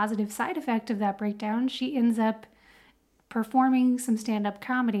very positive side effect of that breakdown, she ends up performing some stand-up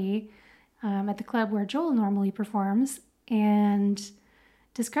comedy at the club where Joel normally performs, and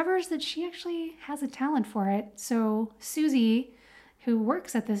discovers that she actually has a talent for it. So Susie, who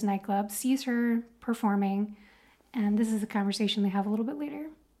works at this nightclub, sees her performing, and this is a conversation they have a little bit later.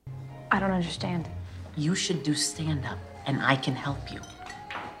 I don't understand. You should do stand-up, and I can help you.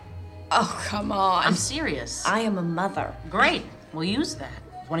 Oh, come on. I'm serious. I am a mother. Great. We'll use that.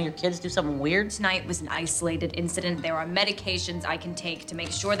 One of your kids do something weird? Tonight was an isolated incident. There are medications I can take to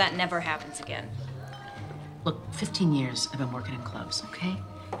make sure that never happens again. Look, 15 years I've been working in clubs, okay?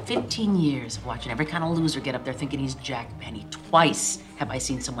 15 years of watching every kind of loser get up there thinking he's Jack Benny. Twice have I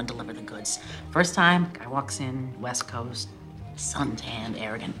seen someone deliver the goods. First time, guy walks in, West Coast, suntanned,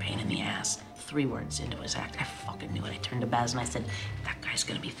 arrogant, pain in the ass. 3 words into his act. I fucking knew it. I turned to Baz and I said, that guy's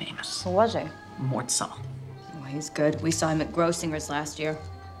gonna be famous. Who was he? Mort Saul. Well, he's good. We saw him at Grossinger's last year.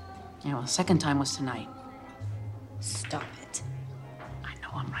 Yeah, well, the second time was tonight. Stop it. I know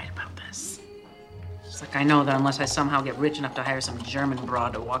I'm right about this. It's like I know that unless I somehow get rich enough to hire some German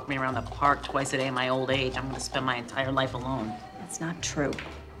broad to walk me around the park twice a day in my old age, I'm gonna spend my entire life alone. That's not true.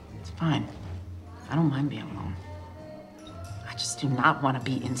 It's fine. I don't mind being alone. I just do not want to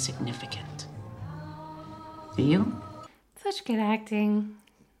be insignificant. Do you? Such good acting.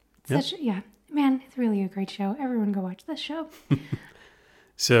 Yep. Yeah. Man, it's really a great show. Everyone go watch this show.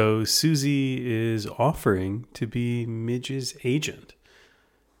 So Susie is offering to be Midge's agent.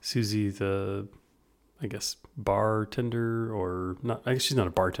 Susie, the, I guess, bartender, or not, I guess she's not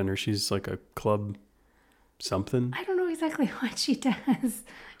a bartender. She's like a club something. I don't know exactly what she does.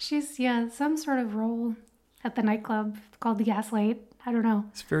 She's, some sort of role at the nightclub called the Gaslight. I don't know.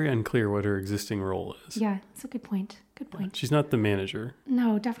 It's very unclear what her existing role is. Yeah, it's a good point. Good point. She's not the manager.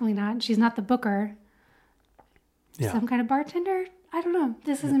 No, definitely not. She's not the booker. Yeah. Some kind of bartender? I don't know.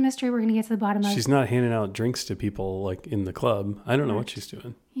 This is a mystery we're going to get to the bottom of. She's not handing out drinks to people like in the club. I don't know what she's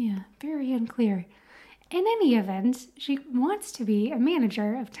doing. Yeah, very unclear. In any event, she wants to be a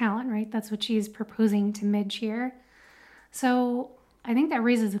manager of talent, right? That's what she's proposing to Midge here. So I think that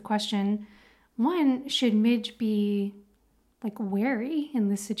raises a question. One, should Midge be like wary in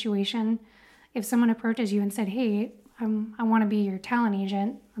this situation? If someone approaches you and said, hey, I want to be your talent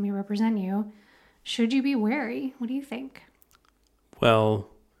agent, let me represent you, should you be wary? What do you think? Well,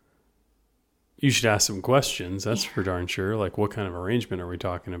 you should ask some questions. That's for darn sure. Like, what kind of arrangement are we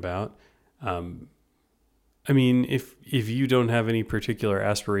talking about? I mean, if you don't have any particular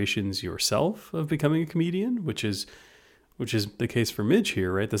aspirations yourself of becoming a comedian, which is the case for Midge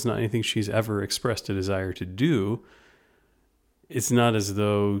here, right? That's not anything she's ever expressed a desire to do. It's not as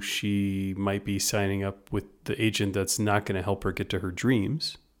though she might be signing up with the agent that's not going to help her get to her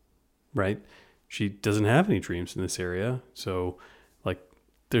dreams, right? She doesn't have any dreams in this area, so like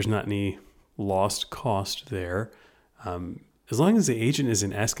there's not any lost cost there. As long as the agent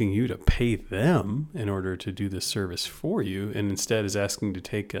isn't asking you to pay them in order to do this service for you, and instead is asking to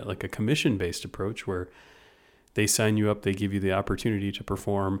take a commission-based approach where they sign you up, they give you the opportunity to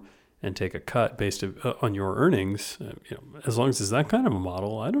perform and take a cut based on your earnings. As long as it's that kind of a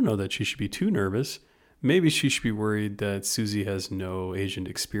model, I don't know that she should be too nervous. Maybe she should be worried that Susie has no agent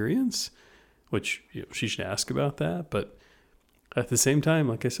experience, which she should ask about that. But at the same time,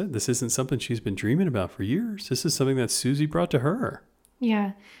 like I said, this isn't something she's been dreaming about for years. This is something that Susie brought to her.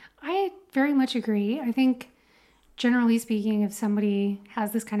 Yeah, I very much agree. I think, generally speaking, if somebody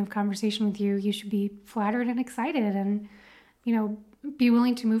has this kind of conversation with you, you should be flattered and excited and, be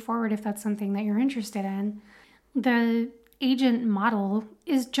willing to move forward if that's something that you're interested in. The agent model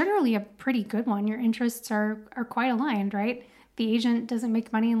is generally a pretty good one. Your interests are quite aligned, right? The agent doesn't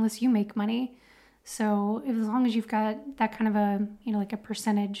make money unless you make money. So as long as you've got that kind of a, like a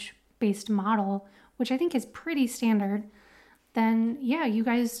percentage based model, which I think is pretty standard, then yeah, you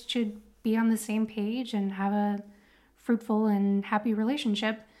guys should be on the same page and have a fruitful and happy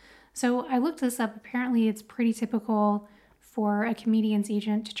relationship. So I looked this up. Apparently it's pretty typical for a comedian's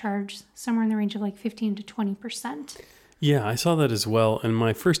agent to charge somewhere in the range of like 15 to 20%. Yeah, I saw that as well. And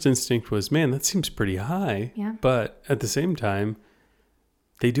my first instinct was, man, that seems pretty high. Yeah. But at the same time,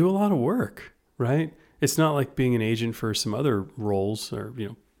 they do a lot of work, right? It's not like being an agent for some other roles or,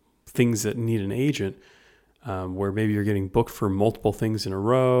 things that need an agent, where maybe you're getting booked for multiple things in a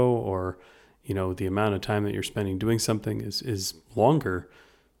row, or, the amount of time that you're spending doing something is longer.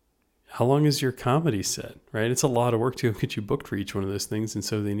 How long is your comedy set, right? It's a lot of work to get you booked for each one of those things. And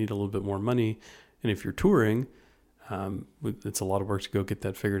so they need a little bit more money. And if you're touring, it's a lot of work to go get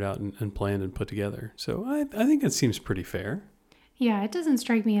that figured out and planned and put together. So I think it seems pretty fair. Yeah, it doesn't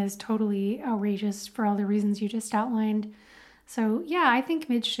strike me as totally outrageous for all the reasons you just outlined. So yeah, I think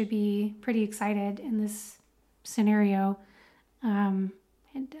Midge should be pretty excited in this scenario.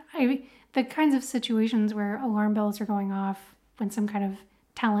 The kinds of situations where alarm bells are going off when some kind of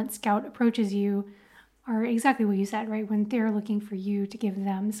talent scout approaches you are exactly what you said, right? When they're looking for you to give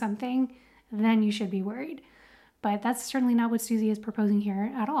them something, then you should be worried. But that's certainly not what Susie is proposing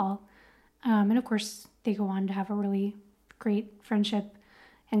here at all. And of course, they go on to have a really great friendship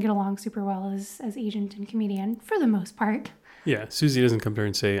and get along super well as agent and comedian for the most part. Yeah, Susie doesn't come to her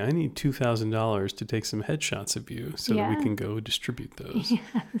and say, I need $2,000 to take some headshots of you so that we can go distribute those. Yes.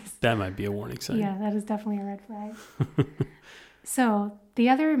 That might be a warning sign. Yeah, that is definitely a red flag. So the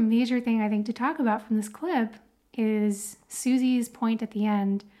other major thing I think to talk about from this clip is Susie's point at the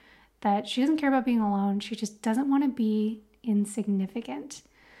end that she doesn't care about being alone. She just doesn't want to be insignificant,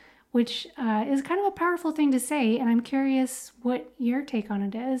 which is kind of a powerful thing to say. And I'm curious what your take on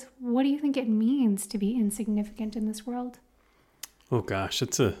it is. What do you think it means to be insignificant in this world? Oh gosh,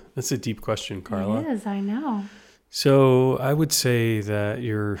 that's a deep question, Carla. It is, I know. So I would say that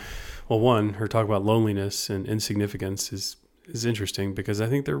her talk about loneliness and insignificance is interesting because I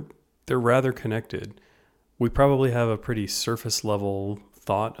think they're rather connected. We probably have a pretty surface level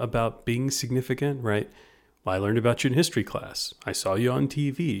thought about being significant, right? Well, I learned about you in history class. I saw you on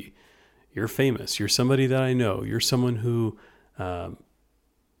TV. You're famous. You're somebody that I know. You're someone who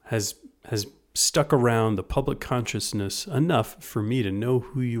has stuck around the public consciousness enough for me to know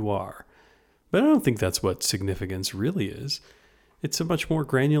who you are. But I don't think that's what significance really is. It's a much more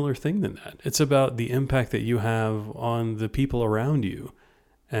granular thing than that. It's about the impact that you have on the people around you.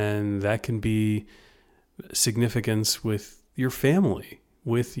 And that can be significance with your family,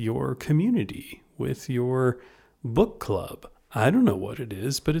 with your community, with your book club. I don't know what it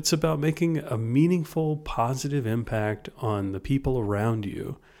is, but it's about making a meaningful, positive impact on the people around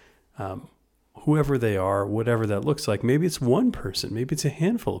you, whoever they are, whatever that looks like. Maybe it's one person, maybe it's a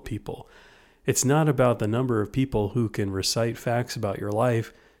handful of people. It's not about the number of people who can recite facts about your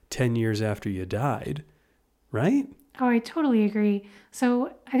life 10 years after you died, right? Oh, I totally agree.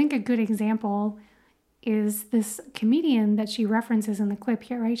 So I think a good example is this comedian that she references in the clip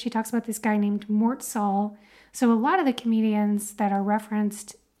here, right? She talks about this guy named Mort Saul. So a lot of the comedians that are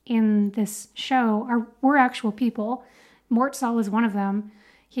referenced in this show were actual people. Mort Saul is one of them.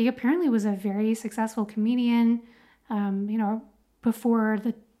 He apparently was a very successful comedian, before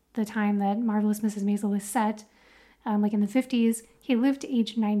the time that Marvelous Mrs. Maisel was set, like in the 50s. He lived to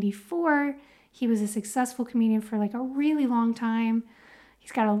age 94. He was a successful comedian for like a really long time.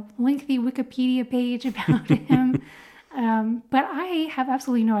 He's got a lengthy Wikipedia page about him. But I have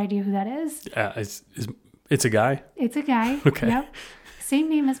absolutely no idea who that is. It's a guy? It's a guy. Okay. Yep. Same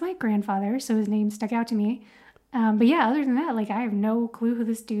name as my grandfather, so his name stuck out to me. But yeah, other than that, I have no clue who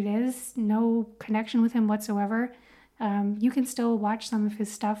this dude is, no connection with him whatsoever. You can still watch some of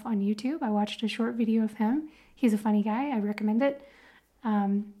his stuff on YouTube. I watched a short video of him. He's a funny guy. I recommend it.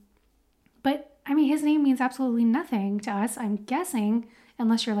 But his name means absolutely nothing to us. I'm guessing,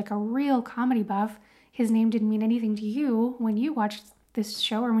 unless you're a real comedy buff, his name didn't mean anything to you when you watched this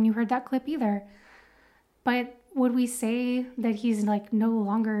show or when you heard that clip either. But would we say that he's no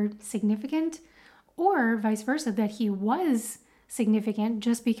longer significant, or vice versa, that he was significant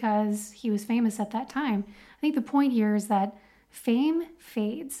just because he was famous at that time? I think the point here is that fame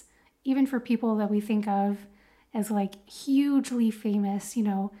fades, even for people that we think of as hugely famous,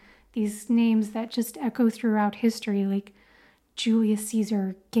 these names that just echo throughout history, like Julius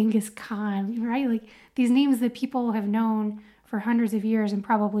Caesar, Genghis Khan, right? These names that people have known for hundreds of years and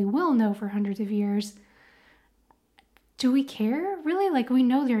probably will know for hundreds of years do we care really? Like, we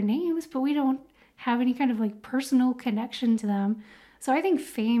know their names, but we don't have any kind of like personal connection to them. So I think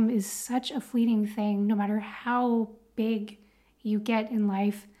fame is such a fleeting thing, no matter how big you get in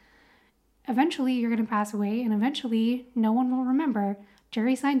life. Eventually you're going to pass away, and eventually no one will remember.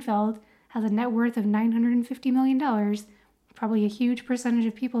 Jerry Seinfeld has a net worth of $950 million. Probably a huge percentage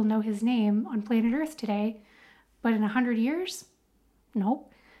of people know his name on planet Earth today. But in 100 years, nope.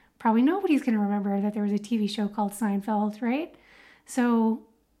 Probably nobody's going to remember that there was a TV show called Seinfeld, right? So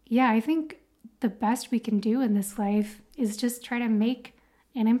yeah, I think the best we can do in this life is just try to make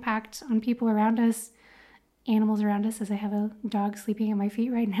an impact on people around us, animals around us, as I have a dog sleeping at my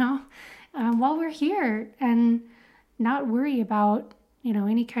feet right now, while we're here, and not worry about,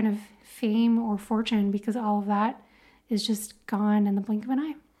 any kind of fame or fortune, because all of that is just gone in the blink of an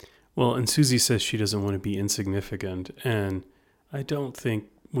eye. Well, and Susie says she doesn't want to be insignificant, and I don't think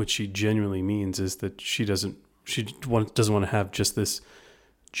what she genuinely means is that she doesn't want to have just this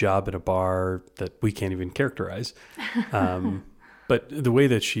job at a bar that we can't even characterize. But the way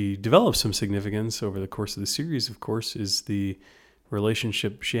that she develops some significance over the course of the series, of course, is the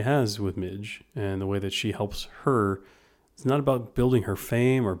relationship she has with Midge, and the way that she helps her. It's not about building her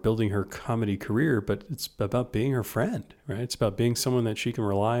fame or building her comedy career, but it's about being her friend, right? It's about being someone that she can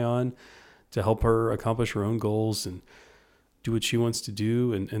rely on to help her accomplish her own goals and do what she wants to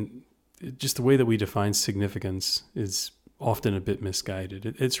do. And just the way that we define significance is often a bit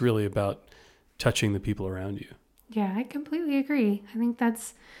misguided. It's really about touching the people around you. Yeah, I completely agree. I think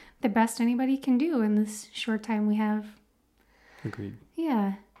that's the best anybody can do in this short time we have. Agreed.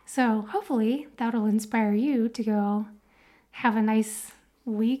 Yeah. So hopefully that'll inspire you to go have a nice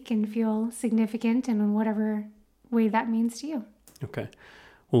week and feel significant in whatever way that means to you. Okay.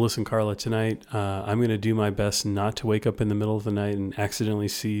 Well, listen, Carla, tonight I'm going to do my best not to wake up in the middle of the night and accidentally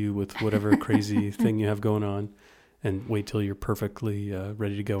see you with whatever crazy thing you have going on, and wait till you're perfectly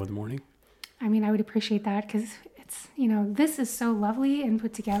ready to go in the morning. I mean, I would appreciate that, because it's, this is so lovely and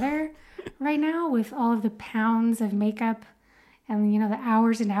put together right now with all of the pounds of makeup and, the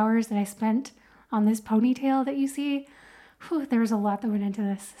hours and hours that I spent on this ponytail that you see. Whew, there was a lot that went into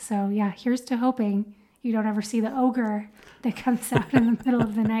this. So yeah, here's to hoping you don't ever see the ogre that comes out in the middle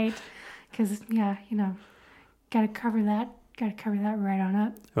of the night. Because yeah, gotta cover that right on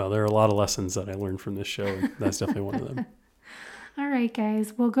up. Well, there are a lot of lessons that I learned from this show, and that's definitely one of them. All right,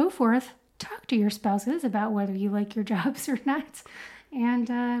 guys. Well, go forth. Talk to your spouses about whether you like your jobs or not.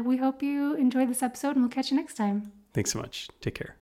 And we hope you enjoyed this episode, and we'll catch you next time. Thanks so much. Take care.